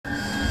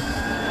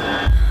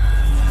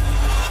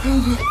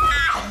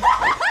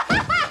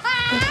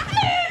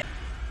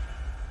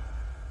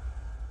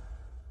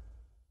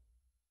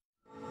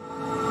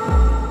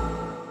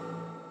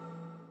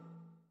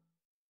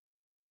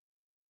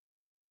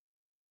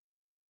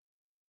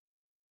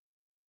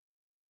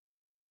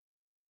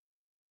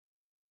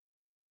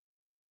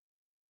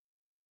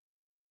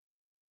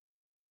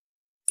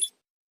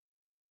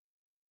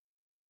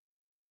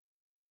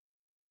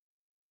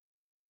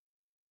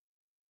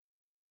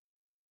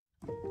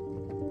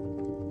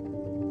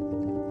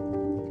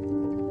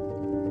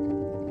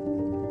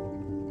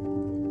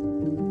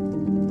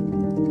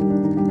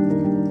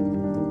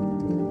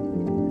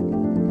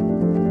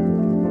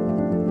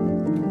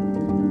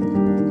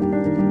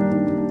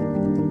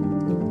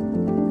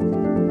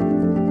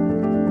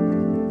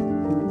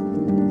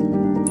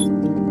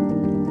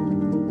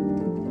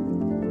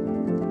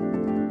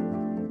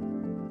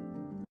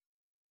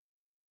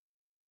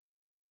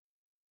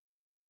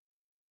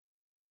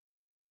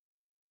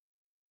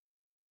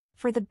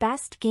For the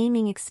best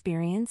gaming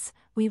experience,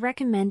 we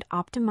recommend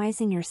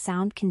optimizing your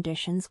sound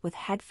conditions with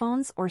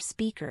headphones or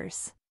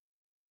speakers.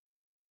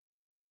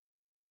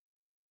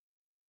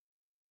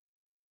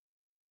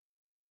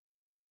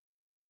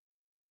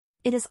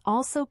 It is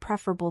also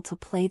preferable to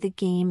play the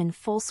game in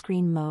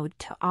full-screen mode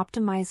to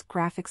optimize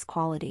graphics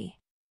quality.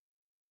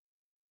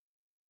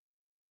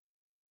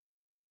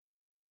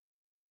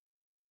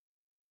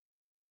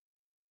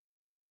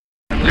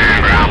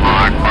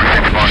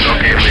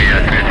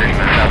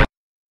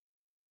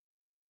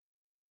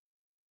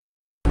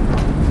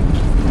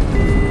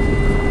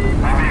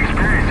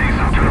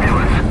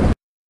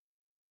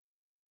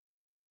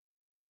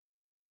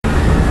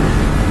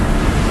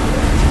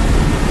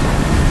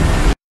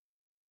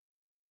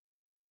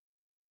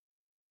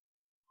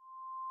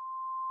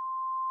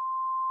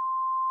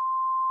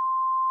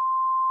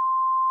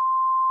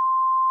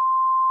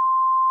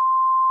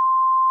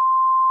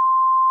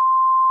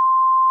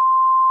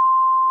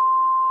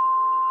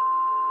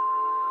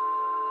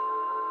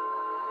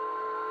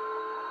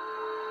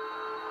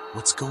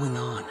 What's going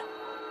on?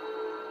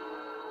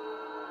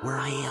 Where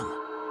I am?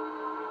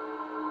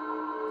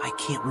 I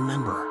can't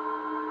remember.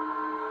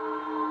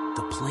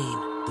 The plane,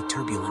 the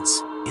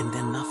turbulence, and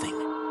then nothing.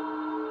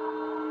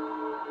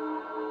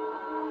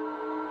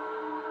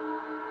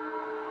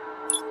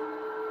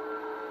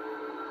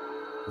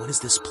 What is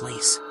this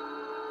place?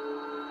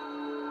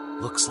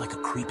 Looks like a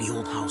creepy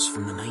old house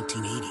from the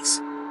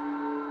 1980s.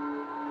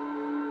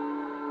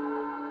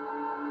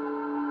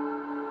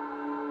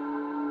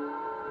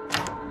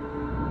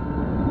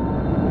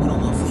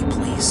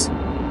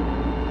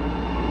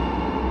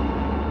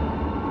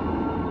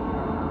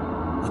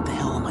 What the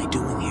hell am I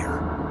doing here?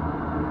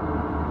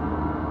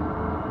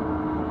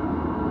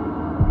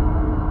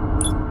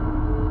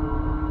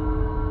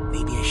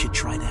 Maybe I should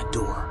try that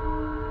door.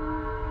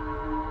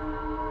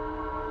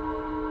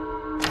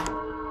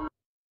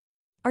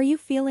 Are you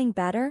feeling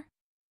better?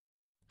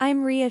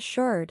 I'm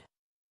reassured.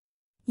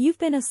 You've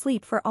been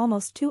asleep for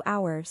almost 2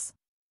 hours.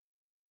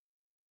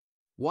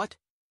 What?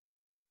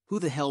 Who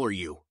the hell are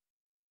you?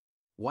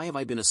 Why have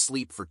I been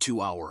asleep for 2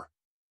 hours?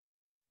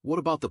 What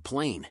about the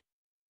plane?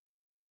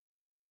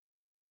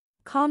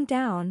 Calm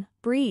down,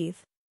 breathe.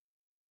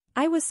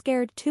 I was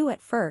scared too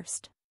at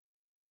first.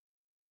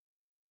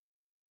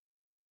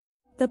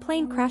 The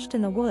plane crashed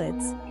in the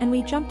woods, and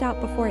we jumped out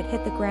before it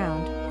hit the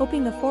ground,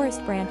 hoping the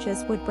forest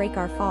branches would break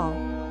our fall.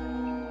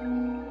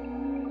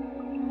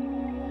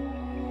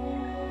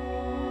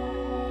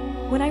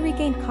 When I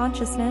regained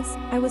consciousness,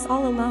 I was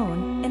all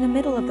alone, in the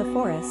middle of the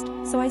forest,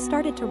 so I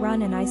started to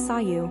run and I saw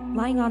you,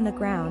 lying on the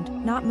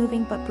ground, not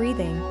moving but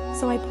breathing,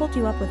 so I pulled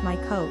you up with my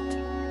coat.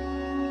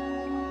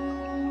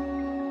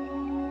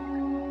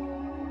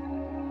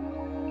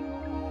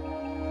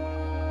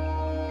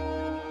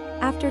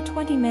 After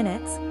 20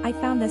 minutes, I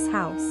found this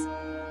house.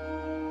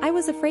 I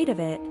was afraid of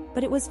it,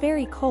 but it was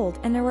very cold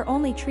and there were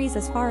only trees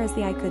as far as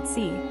the eye could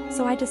see,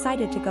 so I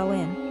decided to go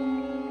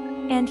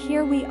in. And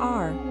here we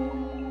are.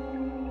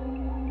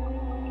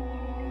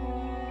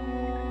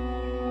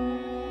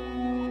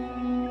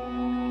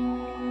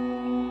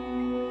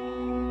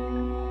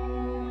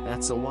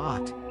 That's a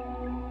lot.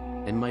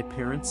 And my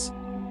parents?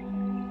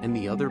 And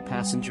the other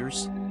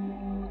passengers?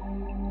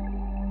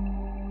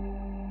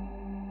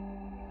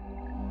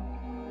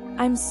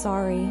 I'm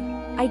sorry.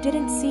 I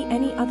didn't see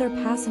any other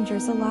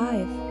passengers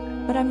alive.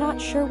 But I'm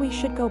not sure we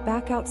should go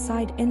back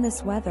outside in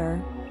this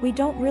weather. We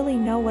don't really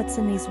know what's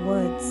in these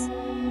woods.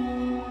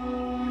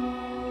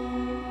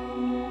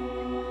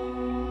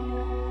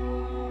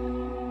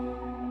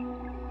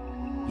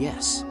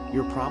 Yes,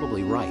 you're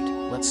probably right.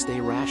 Let's stay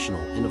rational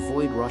and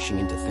avoid rushing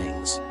into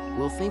things.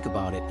 We'll think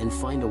about it and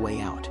find a way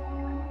out.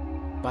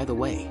 By the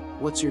way,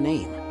 what's your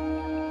name?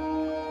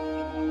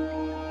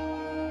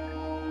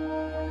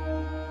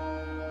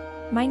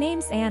 My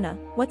name's Anna.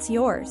 What's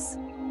yours?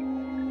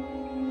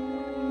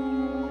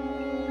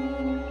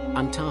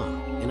 I'm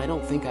Tom, and I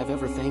don't think I've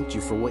ever thanked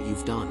you for what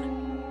you've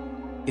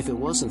done. If it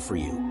wasn't for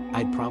you,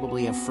 I'd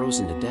probably have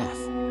frozen to death,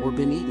 or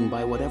been eaten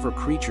by whatever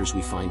creatures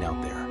we find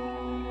out there.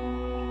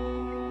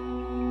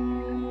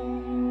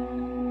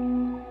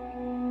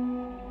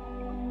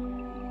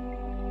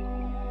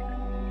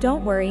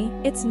 Don't worry,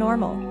 it's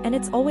normal, and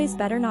it's always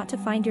better not to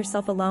find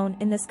yourself alone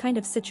in this kind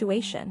of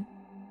situation.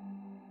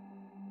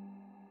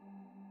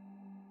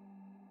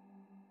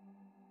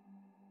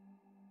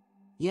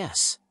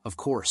 Yes, of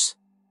course.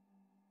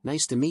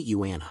 Nice to meet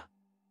you, Anna.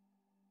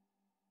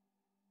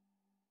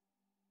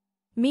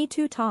 Me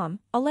too, Tom.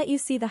 I'll let you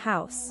see the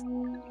house.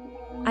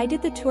 I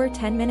did the tour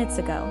 10 minutes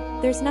ago,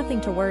 there's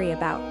nothing to worry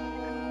about.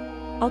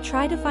 I'll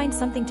try to find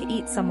something to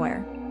eat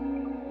somewhere.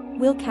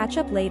 We'll catch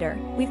up later,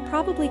 we've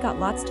probably got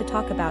lots to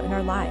talk about in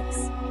our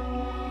lives.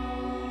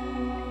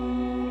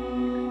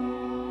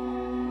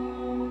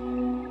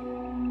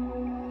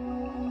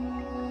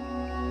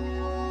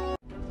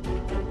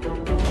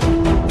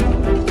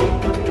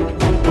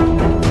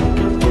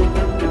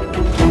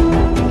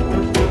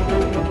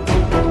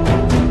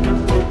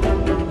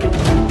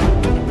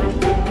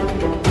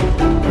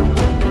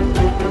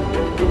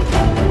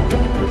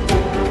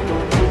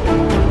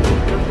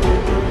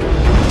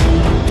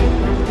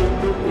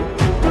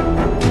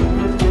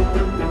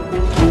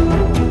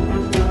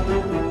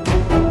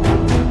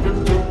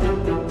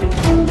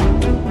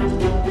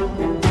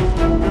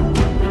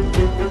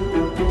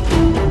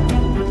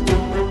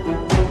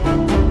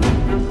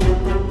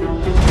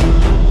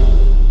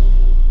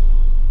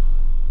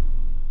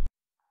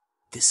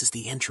 This is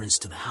the entrance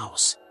to the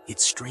house.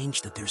 It's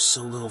strange that there's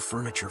so little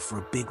furniture for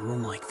a big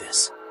room like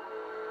this.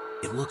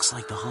 It looks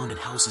like the haunted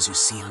houses you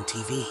see on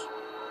TV.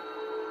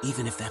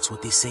 Even if that's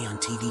what they say on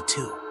TV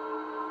too.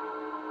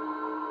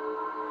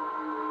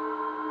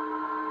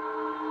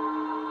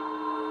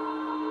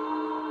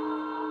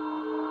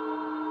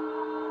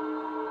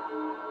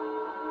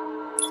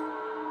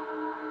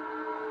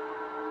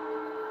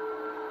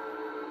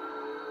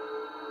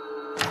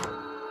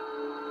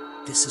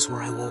 This is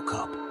where I woke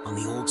up, on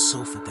the old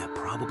sofa that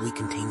probably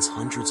contains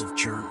hundreds of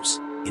germs,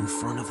 in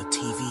front of a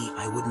TV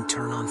I wouldn't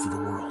turn on for the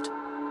world.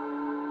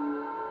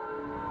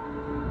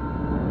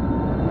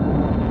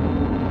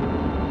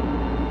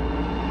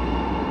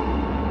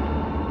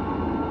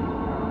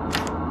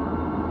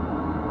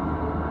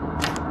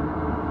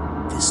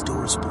 This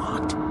door is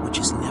blocked, which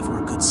is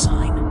never a good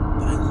sign,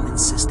 but I won't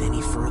insist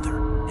any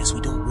further, as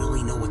we don't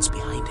really know what's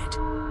behind it.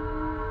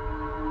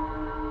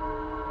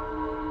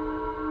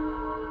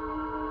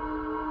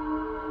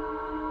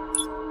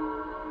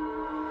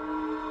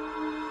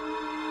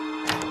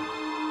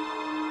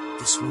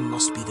 This room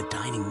must be the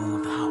dining room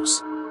of the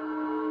house.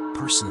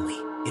 Personally,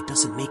 it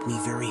doesn't make me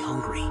very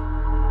hungry.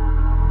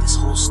 This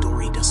whole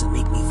story doesn't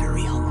make me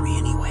very hungry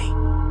anyway.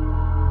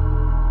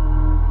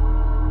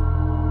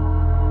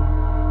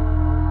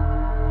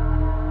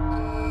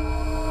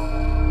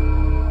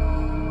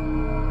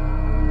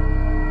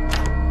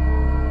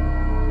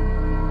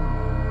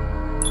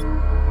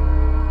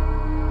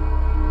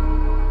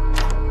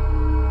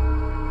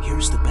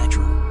 Here's the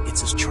bedroom.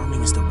 It's as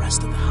charming as the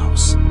rest of the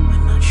house.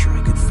 I'm not sure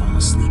I could fall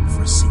asleep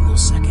for a single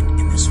second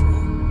in this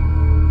room.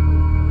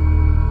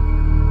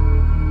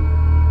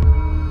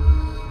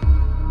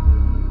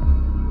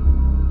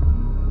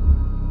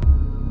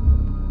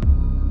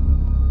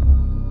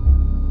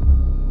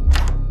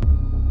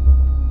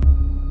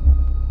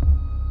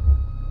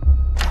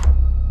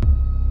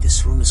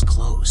 This room is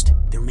closed.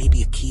 There may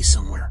be a key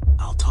somewhere.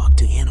 I'll talk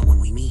to Anna when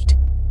we meet.